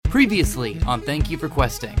Previously on Thank You for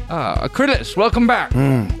Questing. Akrilis, welcome back.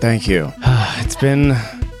 Thank you. It's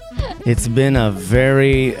been a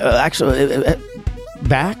very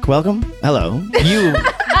back. Welcome. Hello. You.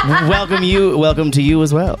 Welcome to you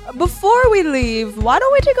as well. Before we leave, why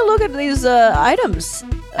don't we take a look at these items?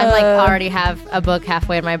 I already have a book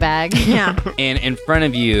halfway in my bag. Yeah. And in front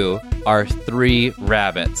of you are 3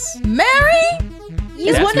 rabbits. Mary?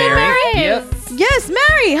 Is That's one name Mary. Mary? Yep. Yes,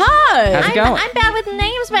 Mary. Hi. How's it going? I'm bad with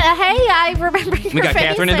names, but hey, I remember your We got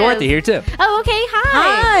Catherine and Dorothy here too. Oh, okay,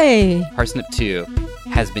 hi. Hi. Parsnip 2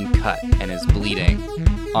 has been cut and is bleeding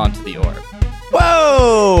onto the orb.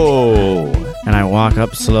 Whoa! And I walk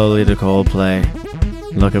up slowly to Coldplay,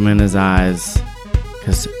 look him in his eyes,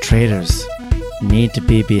 because traitors need to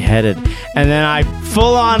be beheaded. And then I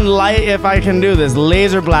full on light, if I can do this,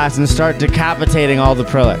 laser blast and start decapitating all the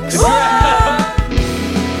Prillics.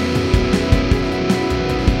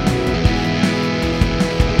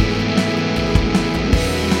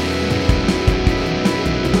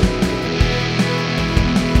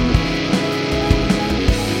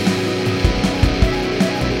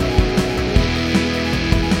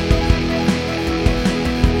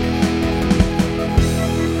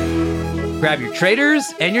 Grab your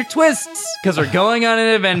traders and your twists, because we're going on an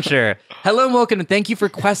adventure. Hello and welcome, and thank you for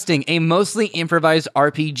questing, a mostly improvised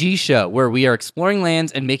RPG show where we are exploring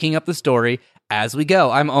lands and making up the story as we go.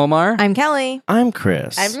 I'm Omar. I'm Kelly. I'm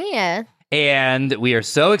Chris. I'm Mia. And we are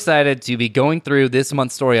so excited to be going through this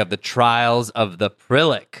month's story of the Trials of the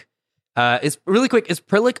Prillic. Is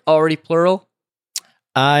Prillic already plural?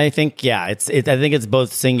 I think, yeah, I think it's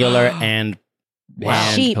both singular and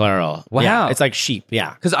Sheep. plural. Wow. Yeah, it's like sheep,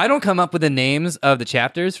 yeah. Because I don't come up with the names of the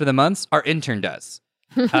chapters for the months. Our intern does.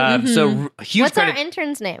 So huge What's our credit.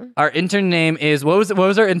 intern's name? Our intern name is what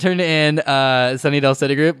was our intern in Sunnydale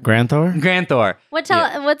City Group? Granthor? Granthor. What's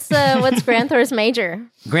Granthor's major?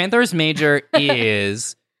 Granthor's major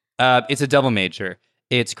is it's a double major.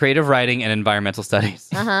 It's creative writing and environmental studies.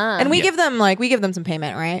 Uh-huh. And we give them some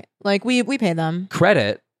payment, right? Like we pay them.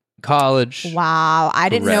 Credit, college. Wow, I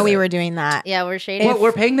didn't know we Reddit. were doing that. Yeah, we're shady. Well,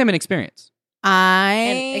 we're paying them an experience.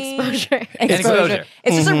 And exposure. Exposure.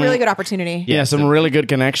 It's just a really good opportunity. Yeah, some really good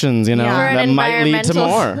connections, you know, Yeah. For that an might lead to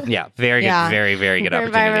environmental- more. Yeah, very Yeah. good, very, very good For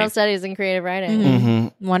environmental opportunity. studies and creative writing.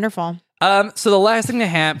 Mm-hmm. Wonderful. So the last thing to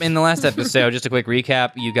happen in the last episode, just a quick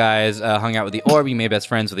recap, you guys hung out with the orb. You made best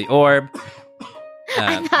friends with the orb.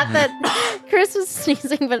 I thought that Chris was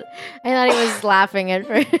sneezing, but I thought he was laughing at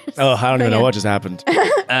first. Oh, I don't even know what just happened.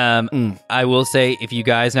 I will say, if you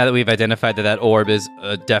guys, now that we've identified that orb is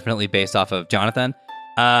definitely based off of Jonathan,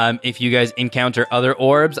 if you guys encounter other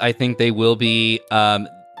orbs, I think they will be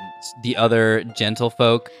the other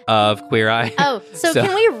gentlefolk of Queer Eye. Oh, so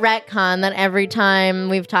can we retcon that every time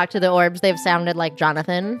we've talked to the orbs, they've sounded like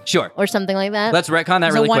Jonathan? Sure. Or something like that? Let's retcon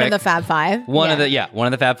that So really one quick. of the Fab Five. One of the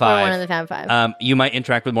Fab Or Five. one of the Fab Five. You might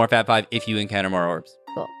interact with more Fab Five if you encounter more orbs.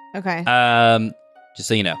 Cool. Okay. Just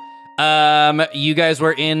so you know. You guys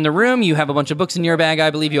were in the room. You have a bunch of books in your bag,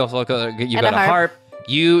 I believe. You also got a harp.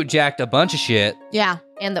 You jacked a bunch of shit, Yeah.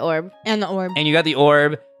 And the orb. And the orb. and you got the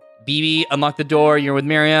orb. BB unlocked the door. You're with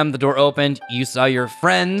Miriam. The door opened. You saw your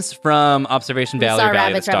friends from Observation We Valley saw or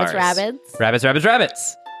Valley rabbits, of the rabbits, Stars. rabbits.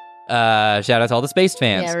 Rabbits. Shout out to all the space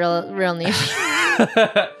fans. Yeah, real niche.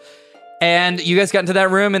 And you guys got into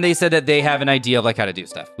that room, and they said that they have an idea of like how to do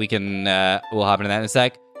stuff. We'll hop into that in a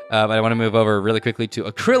sec. But I want to move over really quickly to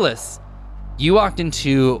Akrilis. You walked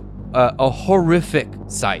into a horrific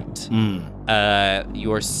sight.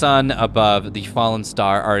 Your son above the fallen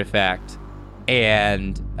star artifact,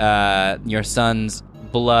 and your son's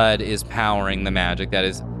blood is powering the magic that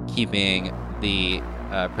is keeping the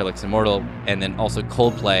Prillics immortal, and then also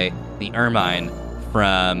Coldplay, the Ermine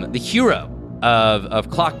from the hero of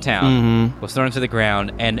Clocktown, was thrown to the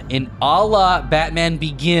ground, and in a la Batman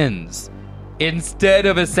Begins, instead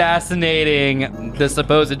of assassinating the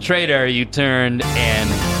supposed traitor, you turned and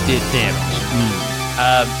did damage.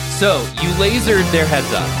 So you lasered their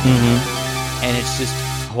heads up, and it's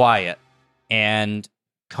just quiet. And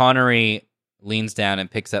Connery leans down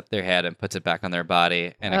and picks up their head and puts it back on their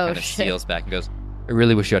body, and it kind of seals back and goes, "I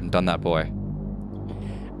really wish you hadn't done that, boy."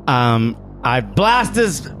 I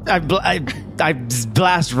blast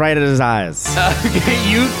right at his eyes.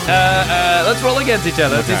 Okay, let's roll against each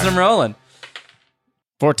other. Let's do some rolling.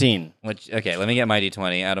 14. Okay, let me get my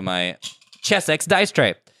D20 out of my Chess X dice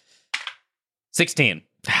tray. 16.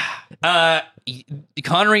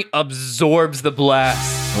 Connery absorbs the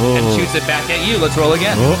blast and shoots it back at you. Let's roll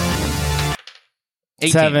again.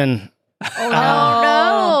 18. 7.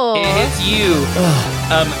 Oh, no. It hits you.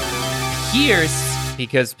 Pierce,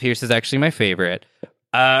 because Pierce is actually my favorite,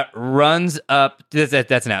 runs up.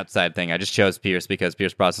 That's an outside thing. I just chose Pierce because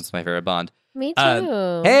Pierce Brosnan's my favorite Bond. Me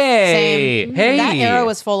too. Hey, Same. hey. That era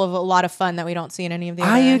was full of a lot of fun that we don't see in any of the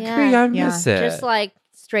other. I agree. Yeah. I miss it. Just like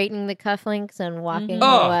straightening the cufflinks and walking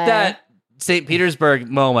Oh, away. that St. Petersburg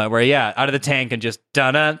moment where, out of the tank and just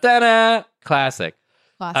da-da, da-da. Classic.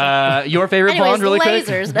 Classic. Your favorite Anyways, Bond, really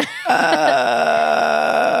lasers. quick?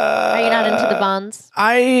 Are you not into the Bonds?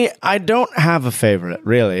 I don't have a favorite,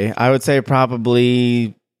 really. I would say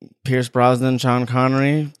probably Pierce Brosnan, Sean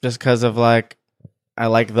Connery, just because of like I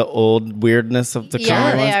like the old weirdness of the Yeah,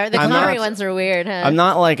 Connery they ones. are. The I'm Connery not- ones are weird, huh? I'm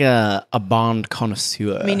not like a Bond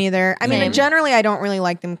connoisseur. Me neither. I mean, Same. generally, I don't really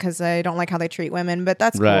like them because I don't like how they treat women, but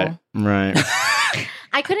that's Right, cool. right.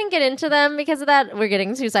 I couldn't get into them because of that. We're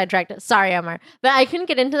getting too sidetracked. Sorry, Omar. But I couldn't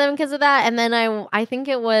get into them because of that. And then I think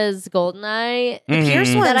it was Goldeneye The Pierce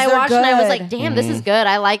Mhm. ones, that I they're watched and I was good. like, damn, this is good.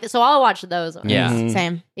 I like it. So I'll watch those ones. Yeah. Mhm.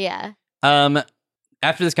 Same. Yeah.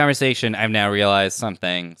 After this conversation, I've now realized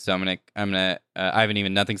something. So I'm gonna. I haven't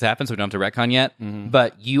even. Nothing's happened, so we don't have to retcon yet. Mhm.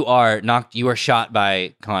 But you are knocked. You are shot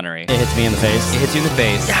by Connery. It hits me in the face. It hits you in the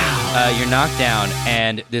face. You're knocked down,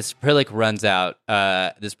 and this Prillik runs out.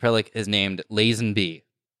 This Prillik is named Lazenby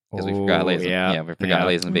because we forgot Oh, Lazenby. yeah. We forgot Yeah.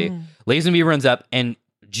 Lazenby. Mm. Lazenby runs up and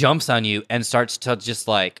jumps on you and starts to just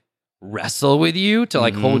like wrestle with you to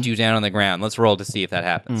like Mhm. hold you down on the ground. Let's roll to see if that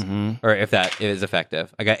happens Mhm. or if that is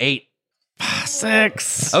effective. I got 8.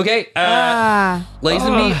 6. Okay. Ah.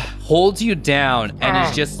 Lazenby holds you down and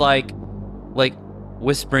is just like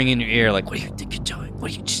whispering in your ear, like, "What do you think you're doing? What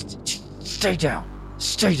do you just stay down,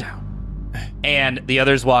 stay down." And the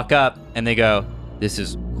others walk up and they go, "This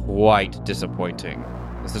is quite disappointing.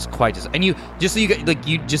 This is quite and you just so you get like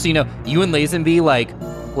you just so you know, you and Lazenby like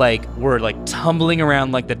were like tumbling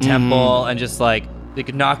around like the temple and just like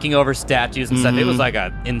knocking over statues and stuff. It was like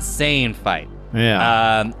an insane fight.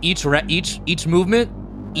 Yeah. Each movement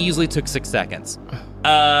easily took 6 seconds.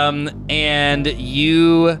 And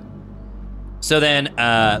you. So then,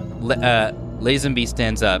 Lazenby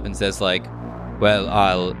stands up and says, like, "Well,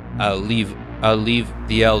 I'll leave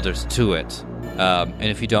the elders to it. And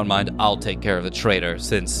if you don't mind, I'll take care of the traitor,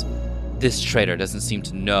 since this traitor doesn't seem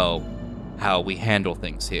to know how we handle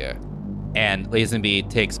things here." And Lazenby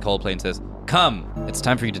takes Coldplay and says, "Come, it's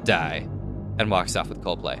time for you to die," and walks off with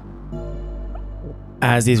Coldplay.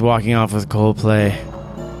 As he's walking off with Coldplay,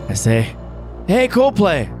 I say, "Hey,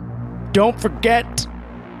 Coldplay, don't forget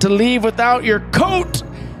to leave without your coat."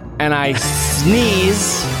 And I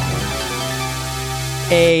sneeze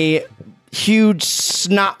a huge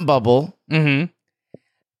snot bubble, Mm-hmm.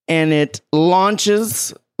 and it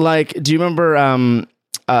launches like. Do you remember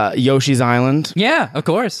Yoshi's Island? Yeah, of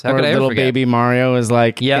course. How Where could I ever little forget? baby Mario is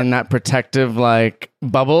like Yep. in that protective like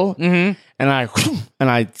bubble, Mm-hmm. and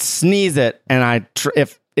I sneeze it, and I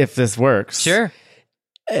if this works, Sure.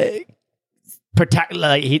 protect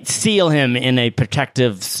like he'd seal him in a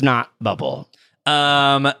protective snot bubble.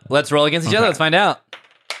 Let's roll against each other. Let's find out.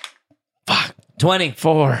 Fuck. 20.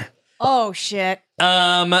 4. Oh shit.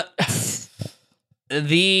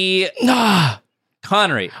 The Ah.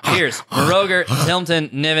 Connery, Pierce, Roger, Hilton,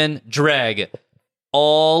 Niven, Dreg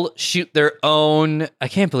all shoot their own. I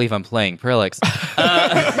can't believe I'm playing Prelix.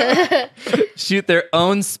 Shoot their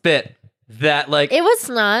own spit that like It was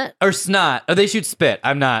not. or snot. Oh, they shoot spit.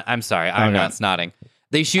 I'm sorry. I'm Okay. not snotting.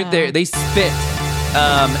 They shoot they spit,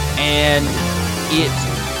 and it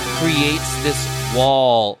creates this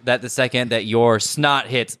wall that the second that your snot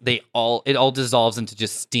hits, it all dissolves into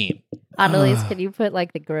just steam. Annalise, can you put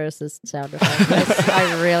like the grossest sound effect?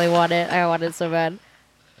 I really want it. I want it so bad.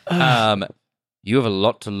 You have a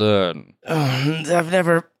lot to learn. I've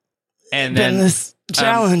never And been then this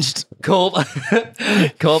challenged.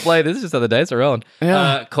 Coldplay, this is just how the dice are rolling.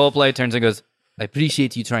 Yeah. Coldplay turns and goes, "I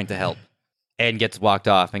appreciate you trying to help," and gets walked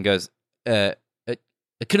off and goes,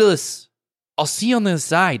 Achilles, I'll see you on the other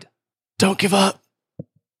side. Don't give up.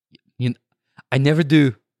 I never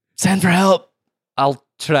do. Send for help. I'll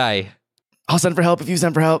try. I'll send for help if you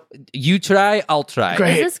send for help. You try, I'll try.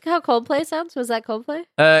 Great. Is this how Coldplay sounds? Was that Coldplay?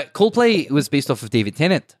 Coldplay was based off of David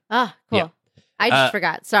Tennant. Ah, cool. Yeah. I just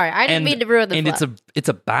forgot. Sorry, I didn't mean to ruin the and flow. it's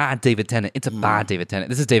a bad David Tennant. It's a bad David Tennant.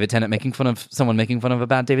 This is David Tennant making fun of someone making fun of a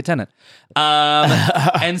bad David Tennant.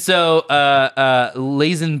 And so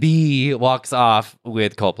Lazenby walks off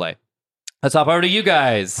with Coldplay. Let's hop over to you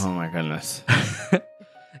guys. Oh my goodness.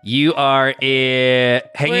 You are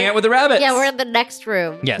hanging out with the rabbits. Yeah, we're in the next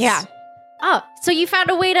room. Yes. Yeah. Oh, so you found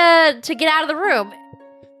a way to get out of the room.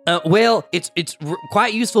 Well, it's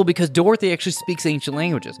quite useful because Dorothy actually speaks ancient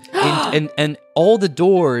languages, and all the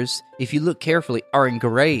doors, if you look carefully, are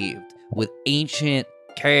engraved with ancient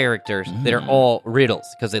characters that are all riddles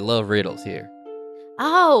because they love riddles here.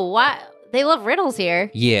 Oh, what? They love riddles here.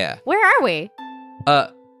 Yeah. Where are we?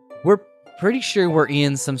 We're pretty sure we're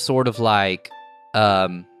in some sort of like,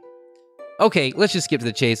 okay, let's just skip to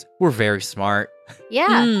the chase. We're very smart.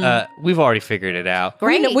 Yeah. We've already figured it out.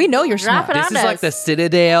 Great. We know you're Drop smart. it This on is us. like the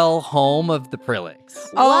Citadel home of the Prillix.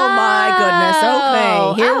 Oh my goodness.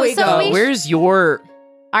 Wow. Okay, here Oh, we so go. we- Where's your?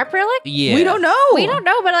 Our Prillix? Yeah. We don't know. We don't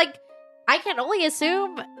know, but like, I can only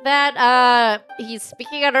assume that he's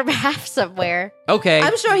speaking on our behalf somewhere. Okay.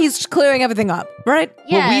 I'm sure he's clearing everything up, right?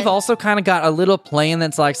 Yeah. Well, we've also kind of got a little plan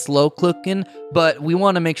that's like slow cooking, but we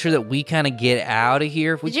want to make sure that we kind of get out of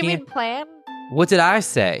here if we Did you can. mean plan? What did I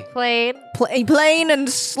say? Plain? Plain and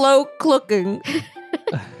slow cooking.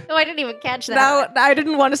 Oh, I didn't even catch that. Now, I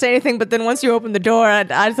didn't want to say anything, but then once you opened the door, I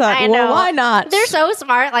thought, I well, know. why not? They're so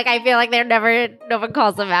smart. Like, I feel like no one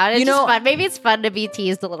calls them out. It's You just know- fun. Maybe it's fun to be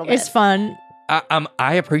teased a little bit. It's fun.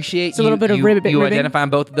 I appreciate It's a little bit of you ribbing. identifying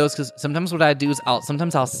both of those because sometimes what I do is I'll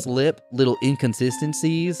slip little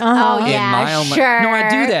inconsistencies. Uh-huh. Oh, in yeah, my own sure. No, I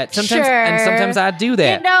do that sometimes, and Sure. sometimes I do You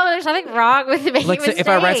that. know, there's nothing wrong with making Like so mistakes. if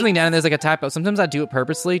I write something down and there's like a typo, sometimes I do it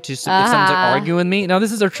purposely to if someone's like Uh-huh. arguing with me. No,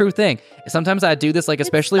 this is a true thing. Sometimes I do this like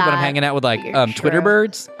especially when I'm not hanging out with like your Twitter true.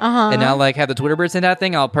 birds. Uh-huh. And I'll like have the Twitter bird send out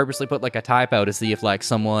thing. I'll purposely put like a typo to see if like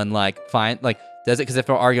someone like does it because if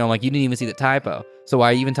they're arguing, I'm like, you didn't even see the typo. So why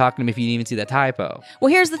are you even talking to me if you didn't even see that typo? Well,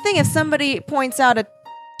 here's the thing. If somebody points out a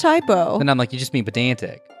typo, Then I'm like, you're just being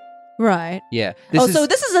pedantic. right. Yeah. So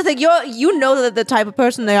this is the thing. You know that the type of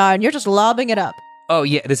person they are, and you're just lobbing it up. Oh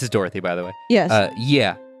yeah, this is Dorothy, by the way. Yes.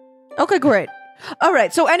 Yeah. Okay, great. All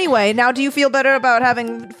right. So anyway, now do you feel better about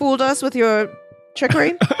having fooled us with your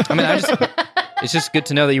trickery? I mean, it's just good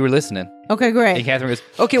to know that you were listening. Okay, And great. Catherine goes,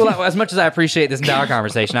 okay, well, as much as I appreciate this entire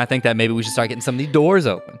conversation, I think that maybe we should start getting some of these doors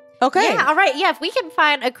open. Okay. Yeah, all right. Yeah, if we can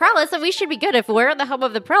find a Krellis, then we should be good. If we're in the home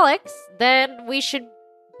of the Prillix, then we should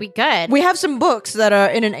be good. We have some books that are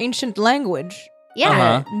in an ancient language.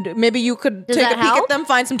 yeah. Uh-huh. Maybe you could Does take a that peek at help? them,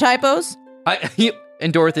 find some typos.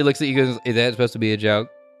 And Dorothy looks at you and goes, is that supposed to be a joke?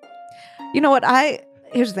 You know what?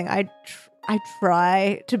 Here's the thing. I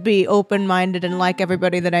try to be open-minded and like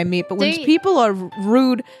everybody that I meet, but when Do you- people are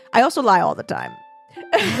rude, I also lie all the time.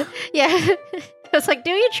 Yeah. It's like,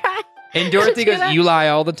 do you try? And Dorothy Do goes, that? you lie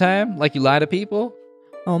all the time? Like you lie to people?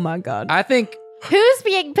 Oh my god. I think, Who's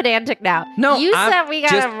being pedantic now? no. You I'm said we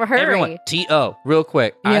gotta just, hurry. Everyone, T.O., real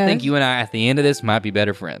quick. I Yes. think you and I, at the end of this, might be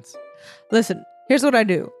better friends. Listen, here's what I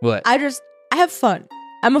do. What? I have fun.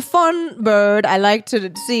 I'm a fun bird. I like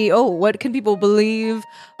to see, what can people believe?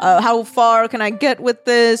 How far can I get with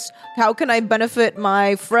this? How can I benefit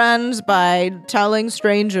my friends by telling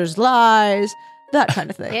strangers lies? That kind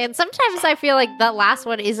of thing. And sometimes I feel like that last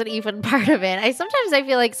one isn't even part of it. Sometimes I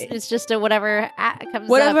feel like it's just a whatever comes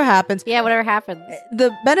Whatever up. happens. Yeah, whatever happens.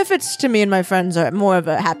 The benefits to me and my friends are more of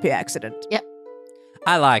a happy accident.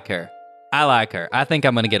 I like her. I think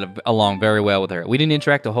I'm going to get along very well with her. We didn't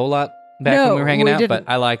interact a whole lot back when No, we were hanging we out, didn't.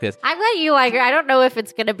 but I like this. I'm glad you like her. I don't know if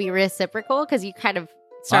it's going to be reciprocal because you kind of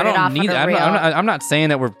started I don't off need on a I'm real... not, I'm not saying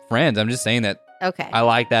that we're friends. I'm just saying that Okay. I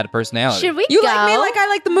like that personality. Should we You go? like me like I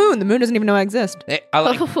like the moon. The moon doesn't even know I exist. I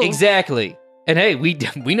like, Oh. exactly. And hey, we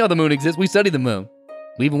know the moon exists. We study the moon.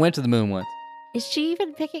 We even went to the moon once. Is she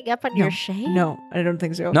even picking up on your shade? No, I don't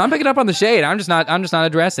think so. No, I'm picking up on the shade. I'm just not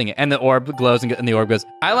addressing it. And the orb glows, and the orb goes,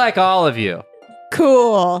 I like all of you.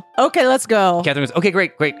 Cool. Okay, let's go. Catherine goes, okay,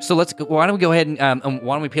 great. So why don't we go ahead and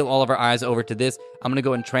why don't we peel all of our eyes over to this? I'm gonna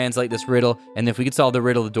go and translate this riddle, and if we could solve the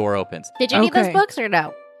riddle, the door opens. Did you need those Okay. books or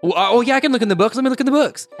no? Oh yeah, I can look in the books. Let me look in the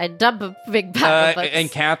books. I dump a big pile of books. And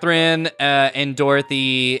Catherine and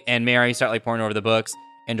Dorothy and Mary start like pouring over the books,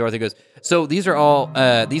 and Dorothy goes, so these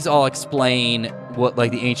all explain what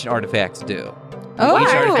like the ancient artifacts do. Oh,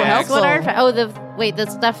 Ancient artifacts. helpful. What artifact? Oh, the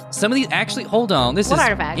stuff. Some of these actually, hold on, this What is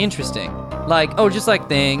artifacts? interesting. Like, just like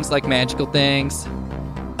things, like magical things.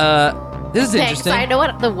 This is Thanks. interesting. I know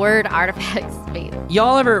what the word artifacts means.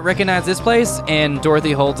 Y'all ever recognize this place? And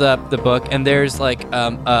Dorothy holds up the book, and there's like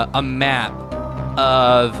a map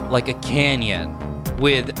of like a canyon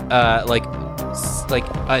with like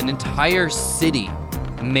an entire city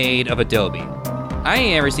made of adobe. I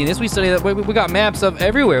ain't ever seen this. We study that. We got maps of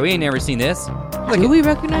everywhere. We ain't never seen this. Do we I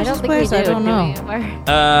recognize don't this think we place? do. I don't do know. we?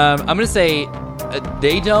 Or- I'm gonna say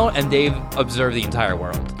they don't, and they've observed the entire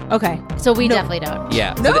world. Okay. So we No. definitely don't.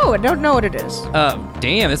 Yeah. So No, I don't know what it is.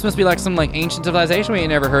 damn, this must be like some like ancient civilization we ain't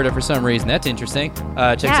never heard of for some reason. That's interesting. Checks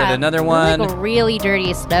out Yeah, another it's one. Like a really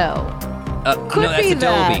dirty snow. Could no, that's be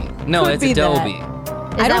that. Adobe. No, Could it's be that. Adobe. Is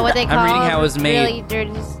I that don't- what they I'm call reading how it was made. really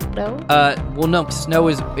dirty snow? Well, no, snow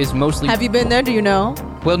is mostly. Have you been there? Do you know?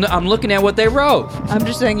 Well, no, I'm looking at what they wrote. I'm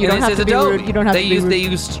just saying you And don't it have to says be adobe. rude. You don't have they to be use rude. They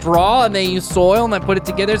use straw and they use soil and they put it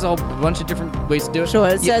together. There's a whole bunch of different ways to do it. Sure,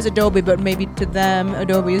 it Yeah. says Adobe, but maybe to them,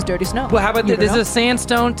 Adobe is dirty snow. Well, how about You this? This don't is a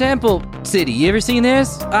sandstone temple city. You ever seen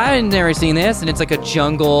this? I never seen this, and it's like a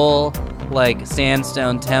jungle, like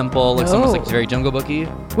sandstone temple. Looks almost like it's No. very Jungle Booky.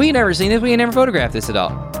 We ain't never seen this. We ain't never photographed this at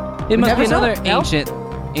all. It must never be saw another it? No?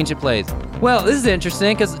 ancient place. Well, this is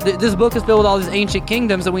interesting because this book is filled with all these ancient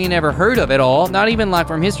kingdoms that we ain't never heard of at all. Not even like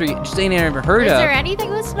from history, just ain't ever heard Is of. there anything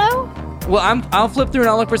with snow? Well, I'll flip through and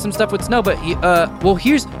I'll look for some stuff with snow. But well,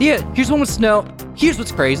 here's one with snow. Here's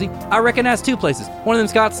what's crazy. I recognize two places. One of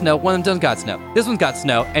them's got snow. One of them doesn't got snow. This one's got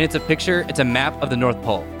snow, and it's a picture. It's a map of the North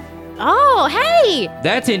Pole. Oh, hey!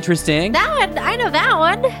 That's interesting. That one, I know that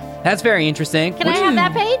one. That's very interesting. Can I have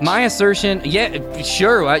that page? My assertion, yeah,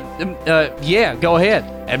 sure. Yeah, go ahead.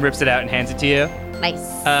 And rips it out and hands it to you. Nice.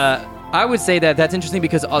 I would say that that's interesting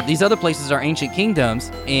because these other places are ancient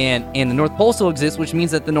kingdoms, and the North Pole still exists, which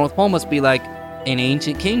means that the North Pole must be like an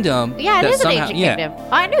ancient kingdom. Yeah, it that is an somehow- ancient yeah. kingdom. Oh,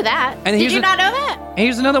 I knew that. And Did here's you a- not know that? And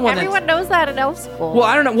here's another one. Everyone knows that in elf school. Well,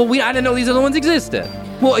 I don't know. Well, I didn't know these other ones existed.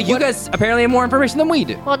 Well, you guys apparently have more information than we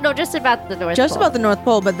do. Well, no, just about the North Just Pole. about the North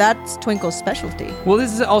Pole, but that's Twinkle's specialty. Well,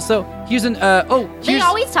 this is also here's an They here's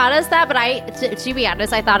always taught us that, but to be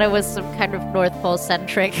honest, I thought it was some kind of North Pole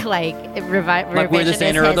centric, like like we're the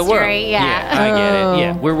center of the world. Yeah. I get it.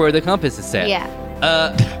 Yeah, Oh. we're where the compass is set. Yeah.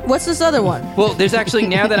 What's this other one? Well, there's actually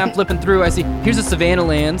now that I'm flipping through, I see here's the Savannah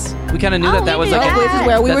Lands. We kind of knew Oh, that we was knew like that. Oh, this is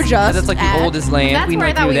where we were that's- just That's like the at. oldest land. That's we where I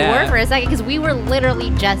might thought do we that. were for a second because we were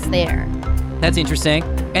literally just there. That's interesting.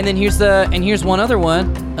 And then here's one other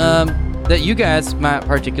one that you guys might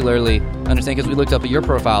particularly understand because we looked up at your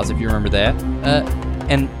profiles if you remember that.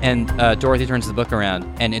 And Dorothy turns the book around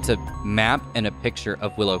and it's a map and a picture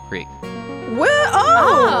of Willow Creek. Where?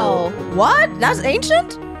 Oh. What? That's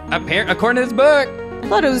ancient? According to this book. I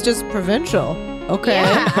thought it was just provincial. Okay.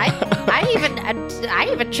 Yeah, I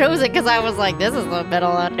even chose it because I was like, this is the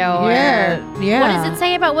middle of nowhere. Yeah. What does it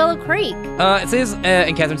say about Willow Creek? It says,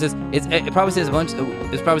 and Catherine says, it probably says a bunch.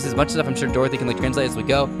 It probably says a bunch of stuff. I'm sure Dorothy can like translate as we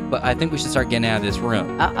go. But I think we should start getting out of this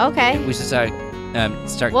room. Okay. We should start.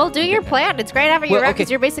 Well, do your plan. It's great having you Well, around okay.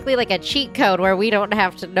 because you're basically like a cheat code where we don't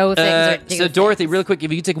have to know things or do So Dorothy, things. really quick,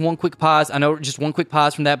 if you could take one quick pause. I know just one quick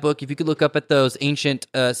pause from that book. If you could look up at those ancient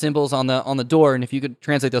symbols on the door, and if you could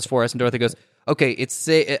translate those for us. And Dorothy goes, "Okay,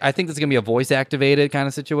 I think this is gonna be a voice activated kind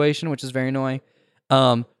of situation, which is very annoying."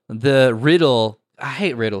 The riddle, I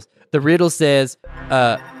hate riddles. The riddle says,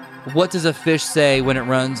 "What does a fish say when it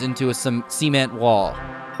runs into a cement wall?"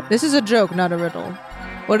 This is a joke, not a riddle.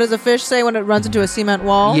 What does a fish say when it runs into a cement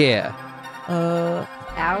wall? Yeah,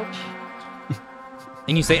 Ouch.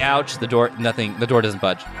 and you say, "Ouch!" The door doesn't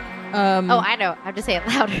budge. Oh, I know. I have to say it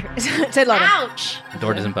louder. Say it louder. Ouch. The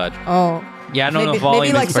door doesn't budge. Oh. Yeah, I don't know Maybe, if volume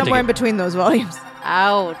maybe like is somewhere in particular. between those volumes.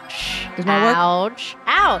 Ouch. Does that work? Ouch.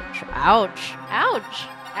 Ouch. Ouch. Ouch.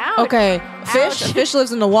 Ouch. Okay, fish. Ouch. A fish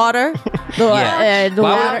lives in the water. The, Yeah. the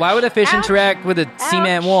water. Why would a fish Ouch. interact with a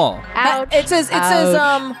cement wall? Ouch. It says.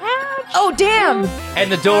 Ouch. Oh damn!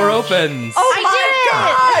 And the door opens. Oh I my did it!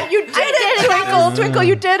 god! You did I it, did it. Twinkle! Twinkle,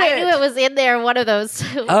 you did it! I knew it was in there. One of those.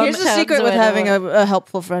 Here's the secret with having a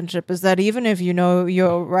helpful friendship is that even if you know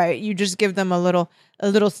you're right, you just give them a little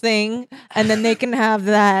thing, and then they can have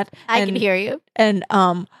that. I can hear you. And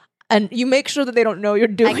you make sure that they don't know you're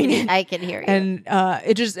doing it. I can hear you. And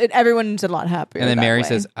everyone's a lot happier. And then that Mary way.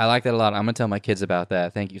 says, "I like that a lot. I'm gonna tell my kids about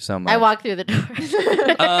that. Thank you so much." I walk through the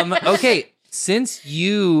door. Okay, since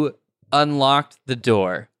you unlocked the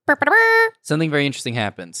door, something very interesting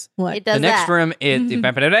happens. "What?" It does The next that. room is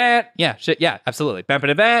yeah, shit, yeah, absolutely.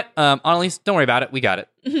 Annalise, don't worry about it. We got it.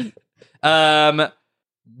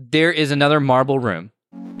 There is another marble room,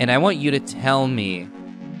 and I want you to tell me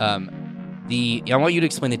I want you to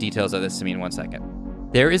explain the details of this to me in 1 second.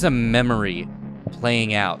 There is a memory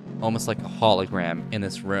playing out, almost like a hologram in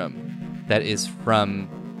this room that is from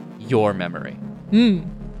your memory.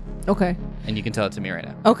 Okay. And you can tell it to me right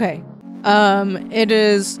now. Okay. It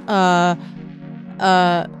is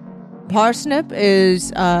Parsnip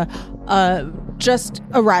is just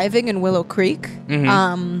arriving in Willow Creek.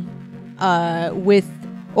 With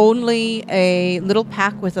only a little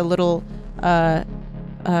pack with a little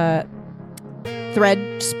thread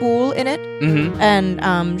spool in it.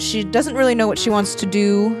 And she doesn't really know what she wants to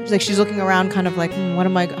do. She's looking around kind of like,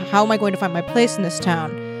 how am I going to find my place in this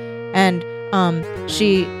town? And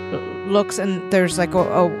she looks and there's like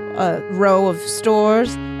a row of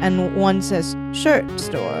stores, and one says shirt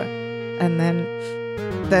store, and then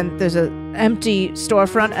there's an empty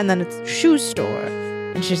storefront, and then it's shoe store,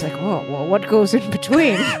 and she's like, oh well, what goes in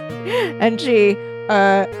between? And she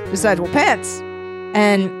decides, well, pants.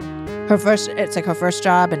 And it's like her first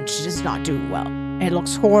job, and she does not do well. It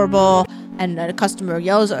looks horrible, and a customer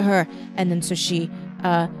yells at her, and then so she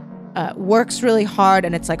works really hard,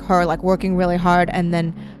 and it's like her like working really hard, and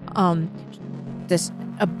then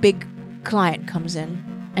a big client comes in,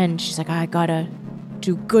 and she's like, I gotta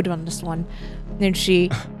do good on this one. And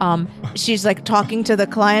she's like talking to the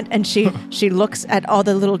client, and she looks at all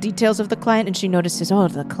the little details of the client, and she notices,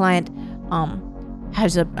 the client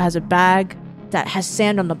has a bag that has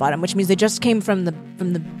sand on the bottom, which means they just came from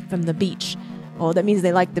the beach. Oh, that means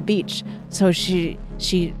they like the beach. So she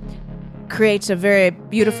creates a very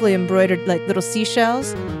beautifully embroidered like little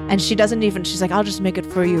seashells, and she's like, I'll just make it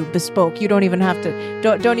for you bespoke. You don't even have to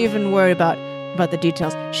don't even worry about the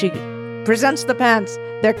details. She presents the pants.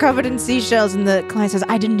 They're covered in seashells, and the client says,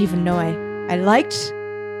 I didn't even know I liked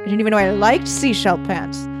seashell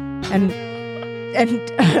pants. And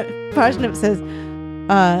Parsnip says,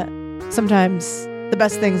 sometimes the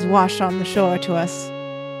best things wash on the shore to us,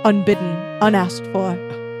 unbidden, unasked for.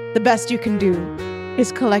 The best you can do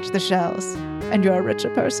is collect the shells, and you're a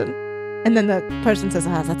richer person. And then the person says,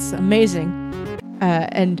 that's amazing.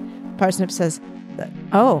 And Parsnip says,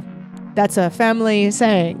 oh, that's a family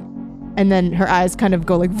saying. And then her eyes kind of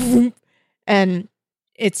go like, vroom, and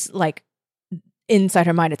it's like, inside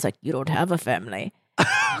her mind, it's like, you don't have a family.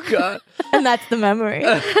 Oh, God. And that's the memory.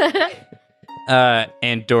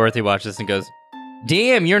 And Dorothy watches and goes,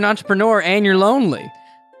 damn, you're an entrepreneur and you're lonely.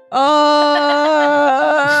 What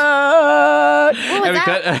was And we that?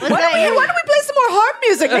 cut- Was Why that you? don't we play some more harp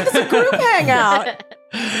music? Make this a group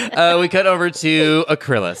hangout. We cut over to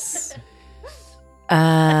Acrylis.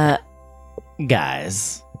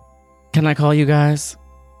 Guys. Can I call you guys?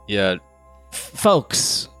 Yeah.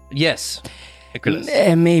 Folks. Yes.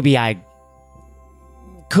 Acrylis. Maybe I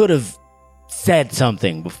could have said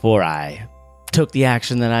something before I took the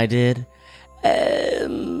action that I did.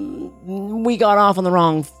 We got off on the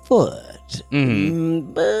wrong foot.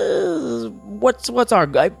 What's our...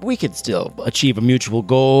 we could still achieve a mutual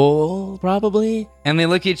goal, probably. And they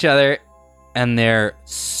look at each other, and they're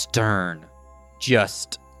stern.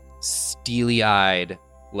 Just steely-eyed,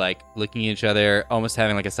 like looking at each other, almost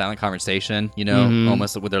having like a silent conversation,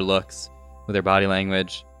 almost with their looks, with their body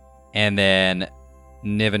language. And then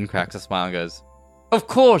Niven cracks a smile and goes, of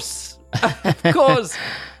course! Of course!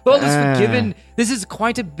 All is forgiven. This is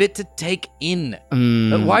quite a bit to take in.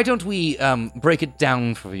 Why don't we break it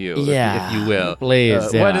down for you, if you will?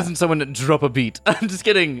 Please, Why doesn't someone drop a beat? I'm just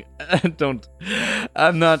kidding.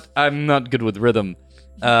 I'm not good with rhythm.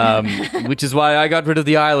 Which is why I got rid of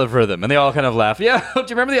the Isle of Rhythm. And they all kind of laugh. Yeah, do you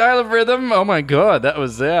remember the Isle of Rhythm? Oh my God, that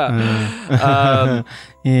was, Yeah.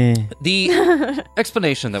 The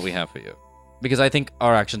explanation that we have for you, because I think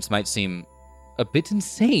our actions might seem a bit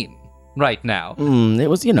insane right now. It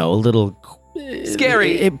was, a little...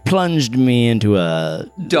 Scary. It plunged me into a...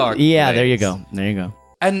 Dark Yeah, place. there you go. There you go.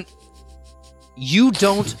 And you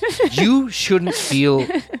shouldn't feel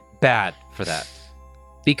bad for that.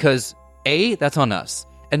 Because A, that's on us.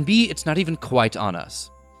 And B, it's not even quite on us.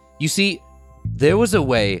 You see, there was a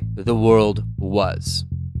way the world was.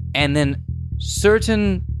 And then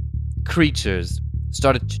certain creatures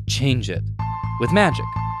started to change it with magic.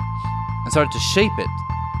 And started to shape it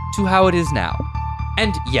to how it is now.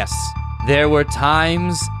 And yes, there were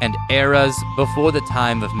times and eras before the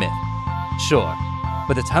time of myth. Sure.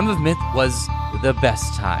 But the time of myth was the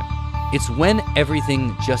best time. It's when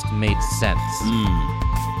everything just made sense.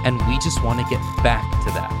 And we just want to get back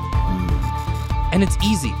to that. And it's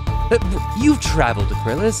easy. You've traveled,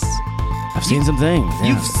 Acrylis. I've seen some things. Yeah.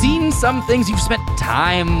 You've seen some things. You've spent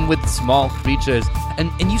time with small creatures.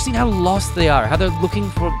 And you've seen how lost they are, how they're looking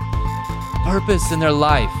for purpose in their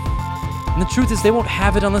life. And the truth is, they won't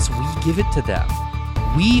have it unless we give it to them.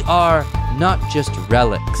 We are not just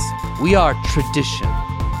relics. We are tradition.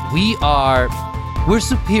 We're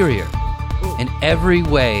superior in every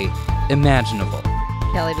way imaginable.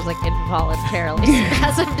 Kelly just like involuntarily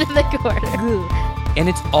spasmed in the corner. And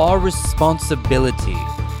it's our responsibility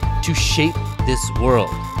to shape this world.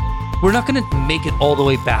 We're not going to make it all the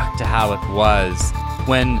way back to how it was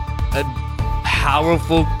when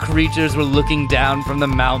powerful creatures were looking down from the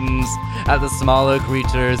mountains at the smaller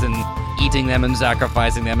creatures and eating them and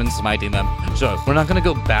sacrificing them and smiting them. Sure, we're not going to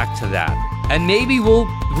go back to that. And maybe we'll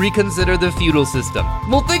reconsider the feudal system.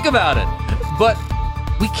 We'll think about it. But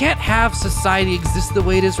we can't have society exist the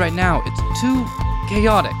way it is right now. It's too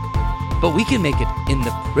chaotic. But we can make it in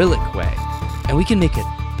the Prillic way. And we can make it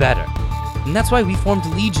better. And that's why we formed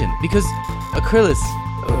Legion. Because, Acrylis,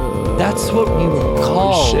 that's what we were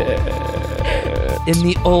called in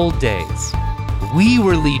the old days. We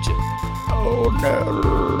were Legion.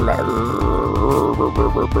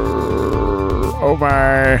 Oh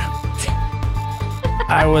my.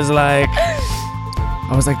 I was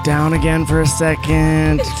like down again for a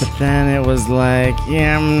second, but then it was like,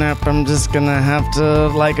 yeah, I'm just gonna have to,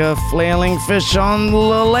 like a flailing fish on the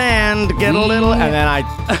land, get a little, and then I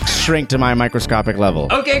shrink to my microscopic level.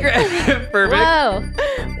 Okay, great. Perfect. Whoa.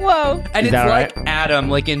 Whoa. And Is it's that like Adam,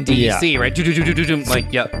 like in DC, right? Do-do-do-do-do-do.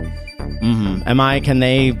 Like, yep. Can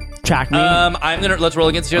they track me? Let's roll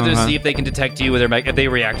against each other to Uh-huh. see if they can detect you with their if they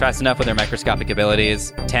react fast enough with their microscopic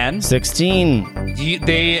abilities. 10. 16.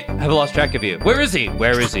 They have lost track of you. Where is he?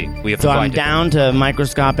 We have to So I'm find him. down to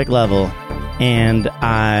microscopic level, and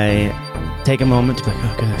I take a moment to be like,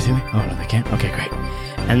 oh, can they see me? Oh, no, they can't? Okay, great.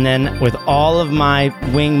 And then with all of my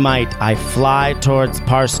wing might, I fly towards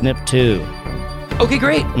Parsnip 2. Okay,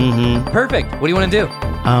 great. Mm-hmm. Perfect. What do you want to do?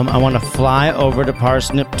 I want to fly over to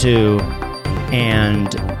Parsnip 2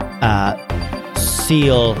 and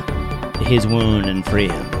seal his wound and free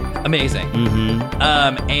him. Amazing.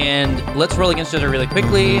 Mm-hmm. And let's roll against each other really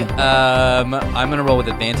quickly. I'm gonna roll with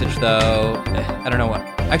advantage though. I don't know what.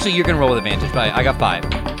 Actually, you're gonna roll with advantage, but I got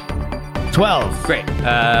 5. 12. Great. You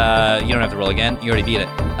don't have to roll again. You already beat it.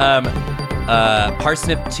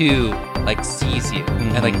 Parsnip 2 like sees you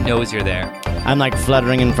and like knows you're there. I'm like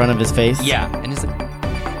fluttering in front of his face. Yeah, and he's like,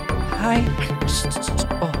 "Hi."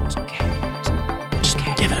 Oh, it's okay.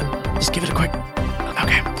 Just give it a quick.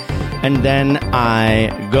 Okay. And then I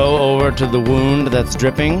go over to the wound that's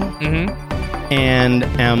dripping Mm-hmm. and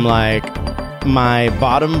am like, my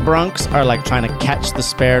bottom brunks are like trying to catch the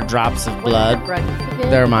spare drops of blood.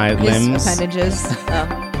 They're my His limbs. appendages.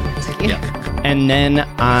 Oh. Yeah. And then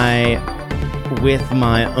I, with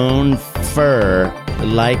my own fur,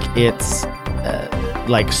 like it's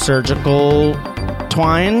like surgical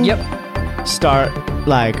twine, start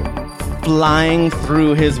like flying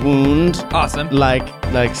through his wound, Awesome. like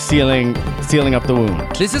sealing up the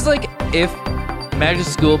wound. This is like if Magic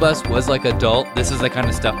School Bus was like adult, this is the kind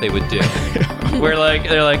of stuff they would do. Where like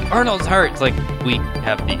they're like, Arnold's hurt. It's like, we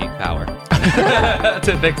have the power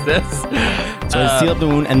to fix this. So I seal up the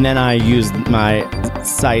wound, and then I use my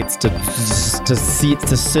sights to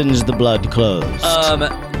singe the blood closed.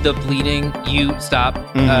 The bleeding, you stop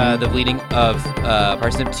the bleeding of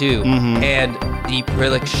Parsnip 2, and the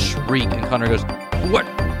Prillic shriek, and Connor goes, "What?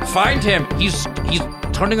 Find him! He's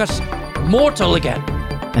turning us mortal again."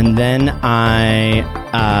 And then I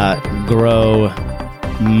grow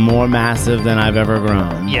more massive than I've ever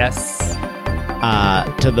grown. Yes.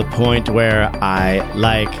 To the point where I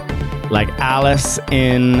like Alice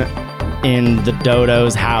in the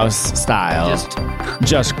Dodo's house style,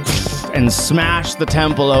 just and smash the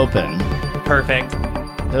temple open. Perfect.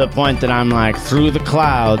 To the point that I'm like through the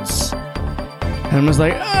clouds, and I'm just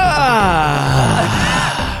like,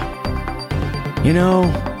 You know,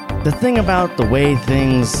 the thing about the way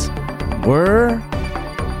things were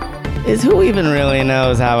is who even really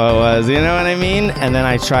knows how it was, you know what I mean? And then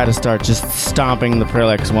I try to start just stomping the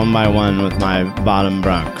Prillics one by one with my bottom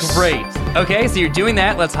brunks. Great. Okay, so you're doing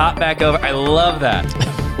that. Let's hop back over. I love that.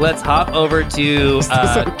 Let's hop over to.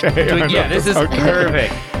 Okay? This is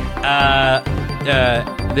perfect.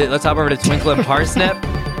 Let's hop over to Twinkle and Parsnip.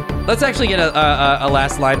 Let's actually get a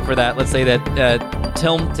last line for that. Let's say that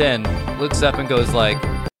Tilton looks up and goes like,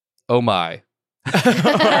 "Oh my."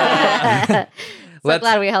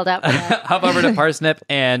 Glad we held out for that. Hop over to Parsnip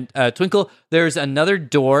and Twinkle. There's another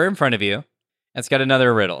door in front of you. It's got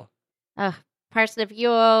another riddle. Parsnip, you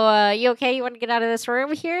okay? You want to get out of this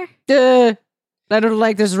room here? I don't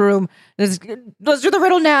like this room. Let's do the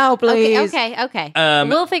riddle now, please. Okay.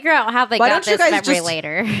 We'll figure out how they Why got don't you this guys memory just-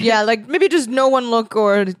 later. Yeah, like maybe just no one look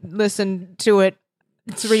or listen to it.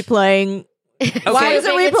 It's replaying. Why is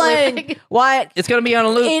it It's replaying? looping. Why? It's going to be on a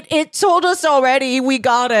loop. It told us already. We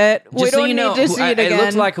got it. We Just so don't you know, need to see it again. It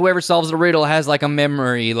looks like whoever solves the riddle has like a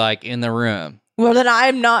memory like in the room. Well, then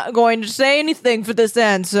I'm not going to say anything for this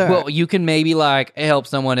answer. Well, you can maybe like help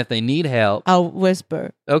someone if they need help. I'll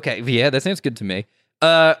whisper. Okay, yeah, that sounds good to me.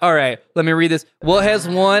 All right, let me read this. What has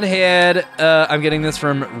one head? I'm getting this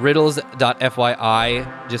from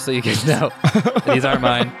riddles.fyi, just so you can know. These aren't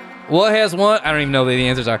mine. What has one? I don't even know what the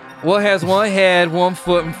answers are. What has one head, 1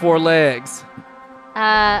 foot, and 4 legs?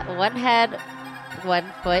 1 head, 1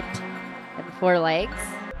 foot, and 4 legs.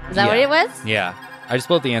 Is that what it was? Yeah. I just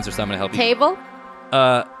pulled the answer, so I'm going to help you. Table?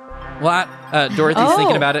 Dorothy's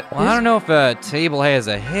thinking about it. Well, I don't know if a table has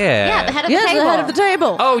a head. Yeah, the head of Yes, the table. the head of the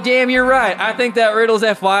table. Oh, damn, you're right. I think that Riddles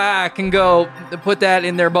FYI can go put that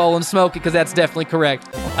in their bowl and smoke it because that's definitely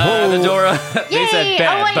correct. The Dora, they said Yay!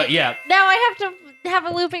 bad, Oh, wait. but yeah. Now I have to have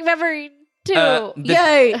a looping memory to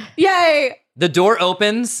Yay! Yay! The door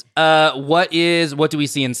opens. What do we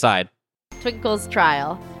see inside? Twinkle's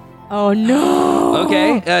trial. Oh no!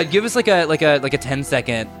 Okay, give us like a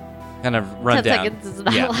 10-second kind of 10 rundown. seconds is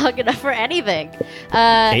not Yeah. long enough for anything.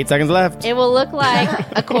 8 seconds left. It will look like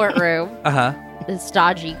a courtroom, Uh-huh. a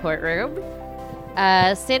stodgy courtroom.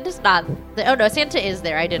 Santa's not. Santa is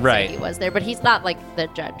there. I didn't Right. say he was there, but he's not like the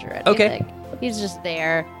judge or anything. Okay. He's just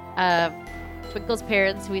there. Twinkle's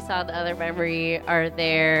parents, who we saw in the other memory, are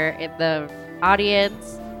there in the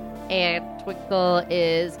audience, and Twinkle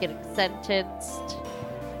is getting sentenced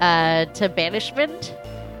to banishment.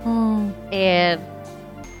 Oh. And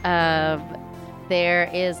there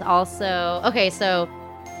is also so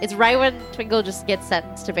it's right when Twinkle just gets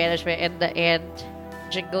sentenced to banishment, and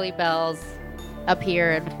Jingly Bells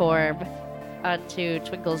appear and form onto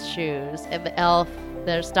Twinkle's shoes, and the elf,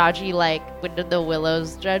 the stodgy like Wind in the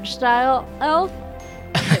Willows judge style elf.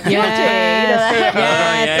 Yes. Yes.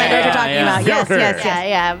 I know what you're talking about. Yes, yes, yes.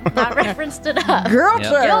 Yeah, not referenced enough.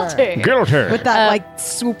 Guilty. Guilty. With that like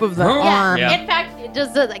swoop of the arm. Yeah. In fact, it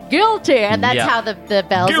just says like, guilty, and that's Yeah. how the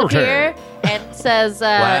bells Guilty. appear, and says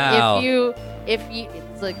Wow. if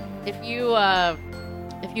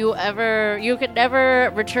you can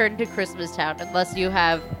never return to Christmas Town unless you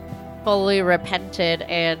have fully repented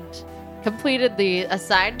and completed the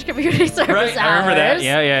assigned community service Right, hours. I remember that.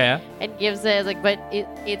 Yeah. And gives it like, but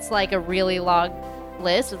it's like a really long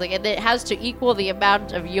list. It's like, and it has to equal the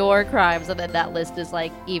amount of your crimes, and then that list is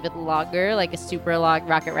like even longer, like a super long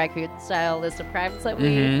Rocket Raccoon style list of crimes that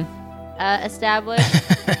we Mm-hmm. established.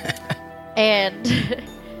 And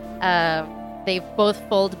they both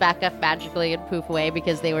fold back up magically and poof away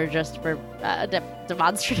because they were just for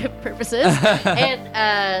demonstrative purposes.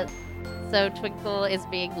 And so Twinkle is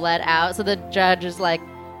being let out. So the judge is like,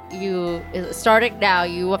 starting now,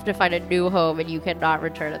 you have to find a new home and you cannot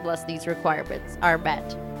return unless these requirements are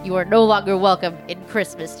met. You are no longer welcome in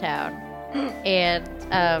Christmas Town. And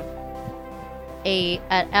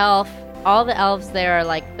an elf, all the elves there are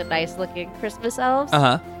like the nice looking Christmas elves.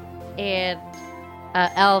 Uh-huh. And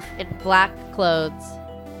elf in black clothes,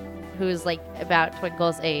 who's like about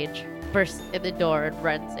Twinkle's age, bursts in the door and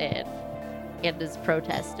runs in and is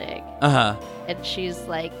protesting. Uh-huh. And she's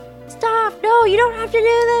like, stop, no, you don't have to do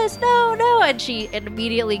this, no. And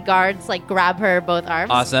immediately guards like grab her both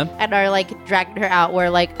arms. Awesome. And are like dragging her out where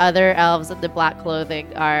like other elves in the black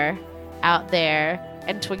clothing are out there.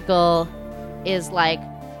 And Twinkle is like,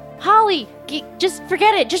 Holly, just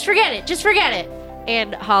forget it.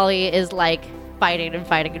 And Holly is like fighting, and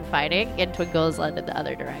Twinkle is led in the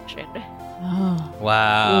other direction. Oh.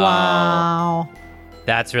 Wow. Wow.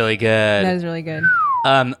 That's really good. That is really good.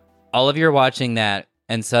 All of you are watching that,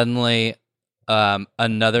 and suddenly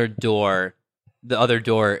another door, the other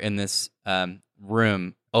door in this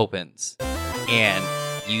room opens, and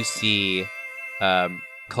you see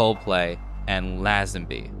Coldplay and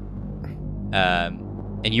Lazenby.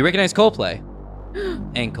 And you recognize Coldplay.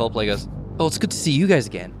 And Coldplay goes, oh, it's good to see you guys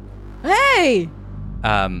again. Hey!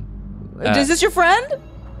 Is Is this your friend?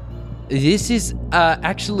 This is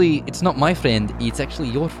actually, it's not my friend, it's actually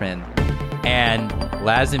your friend. And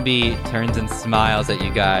Lazenby turns and smiles at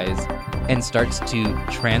you guys and starts to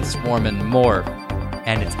transform and morph.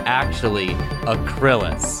 And it's actually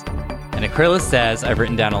Acrylis. And Acrylis says, I've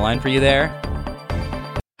written down a line for you there.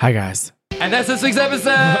 Hi, guys. And that's this week's episode.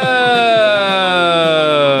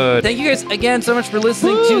 Thank you guys again so much for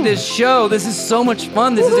listening to this show. This is so much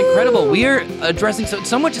fun. This is incredible. We are addressing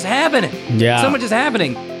so much is happening. Yeah. So much is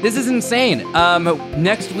happening. This is insane.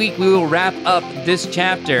 Next week we will wrap up this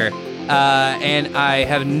chapter. And I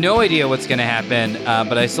have no idea what's going to happen,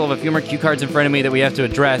 but I still have a few more cue cards in front of me that we have to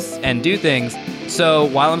address and do things. So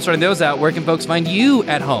while I'm sorting those out, where can folks find you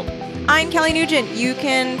at home? I'm Kelly Nugent. You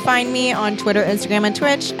can find me on Twitter, Instagram, and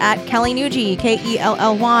Twitch at Kelly Nugee, KELLYNUGEE.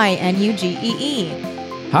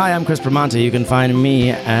 Hi, I'm Chris Bramante. You can find me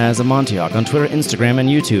as a Montioc on Twitter, Instagram, and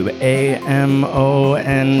YouTube. AMONTIOCK.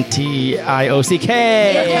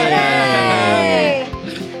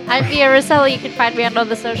 I'm Mia Rosella. You can find me on all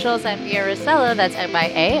the socials at Mia Rosella. That's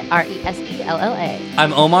MIARESELLA.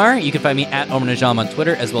 I'm Omar. You can find me at Omar Najam on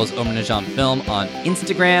Twitter, as well as Omar Najam Film on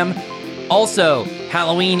Instagram. Also,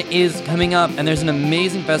 Halloween is coming up, and there's an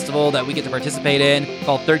amazing festival that we get to participate in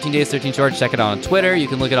called 13 Days, 13 Shorts. Check it out on Twitter. You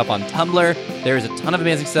can look it up on Tumblr. There is a ton of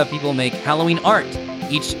amazing stuff. People make Halloween art.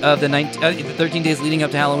 Each of the 13 days leading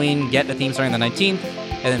up to Halloween, get a theme starting on the 19th,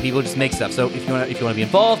 and then people just make stuff. So if you want to be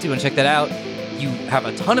involved, you want to check that out, you have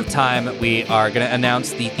a ton of time. We are going to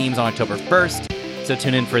announce the themes on October 1st. So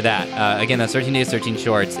tune in for that. Again, that's 13 Days, 13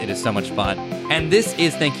 Shorts. It is so much fun. And this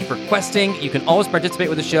is Thank You for Questing. You can always participate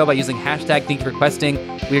with the show by using hashtag Thank You for Questing.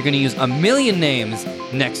 We are going to use 1 million names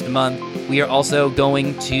next month. We are also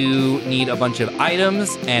going to need a bunch of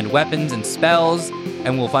items and weapons and spells,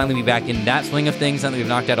 and we'll finally be back in that swing of things. Now that we've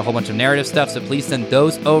knocked out a whole bunch of narrative stuff, so please send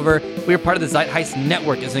those over. We are part of the Zeitgeist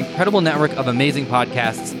Network. It's an incredible network of amazing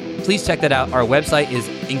podcasts. Please check that out. Our website is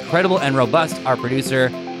incredible and robust. Our producer,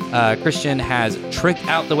 Christian, has tricked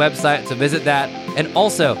out the website, so visit that. And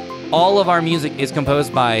also, all of our music is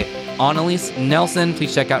composed by Annalise Nelson.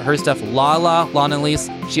 Please check out her stuff, Annalise.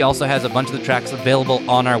 She also has a bunch of the tracks available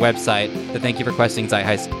on our website, the Thank You for Questing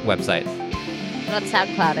Zeitgeist website. And on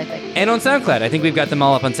SoundCloud, I think. And on SoundCloud. I think we've got them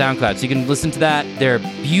all up on SoundCloud, so you can listen to that. They're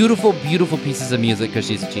beautiful, beautiful pieces of music because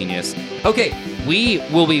she's a genius. Okay, we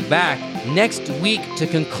will be back next week to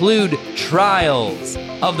conclude Trials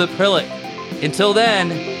of the Prillic. Until then,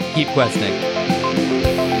 keep questing.